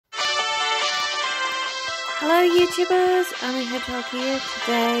Hello YouTubers, Annmarie Hedgehog here.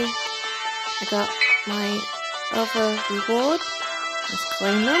 Today I got my other reward. Let's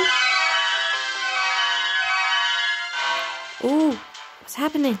claim them. Ooh, what's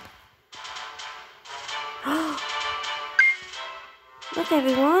happening? Look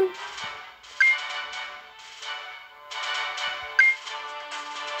everyone.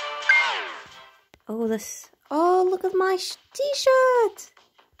 Oh, look at my t-shirt.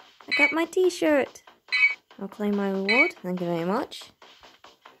 I got my t-shirt. I'll claim my reward. Thank you very much.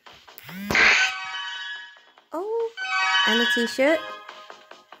 Oh, and a t-shirt.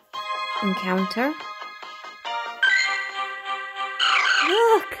 Encounter.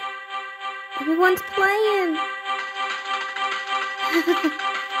 Look! Everyone's playing.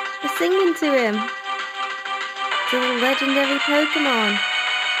 We're singing to him. To the legendary Pokemon.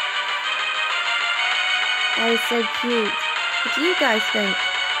 That is so cute. What do you guys think?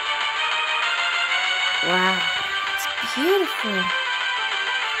 Wow, it's beautiful.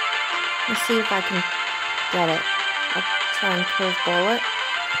 Let's see if I can get it. I'll try and curveball it.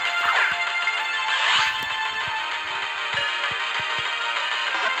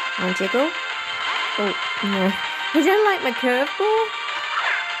 And jiggle. Oh, no. I don't like my curveball.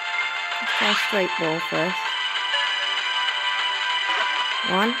 Let's try a straight ball first.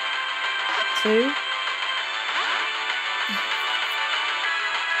 1, 2.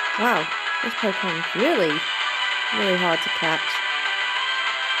 Wow. This Pokemon is really hard to catch.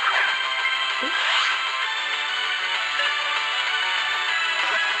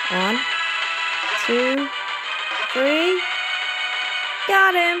 1, 2, 3.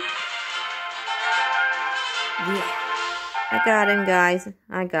 Got him! Yeah. I got him, guys.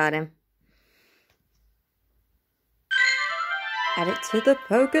 I got him. Add it to the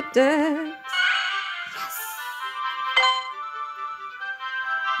Pokédex.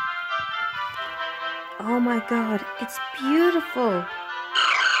 Oh my god, it's beautiful!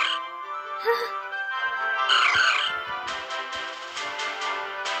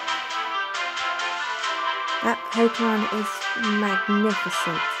 That Pokemon is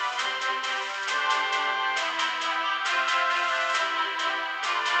magnificent.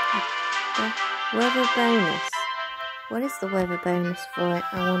 The weather bonus. What is the weather bonus for it,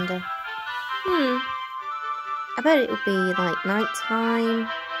 I wonder? I bet it will be like nighttime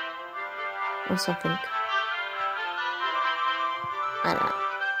or something. I don't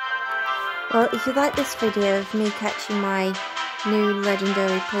know. Well, if you like this video of me catching my new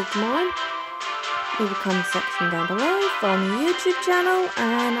legendary Pokemon, leave a comment section down below, follow my YouTube channel,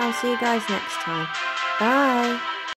 and I'll see you guys next time. Bye!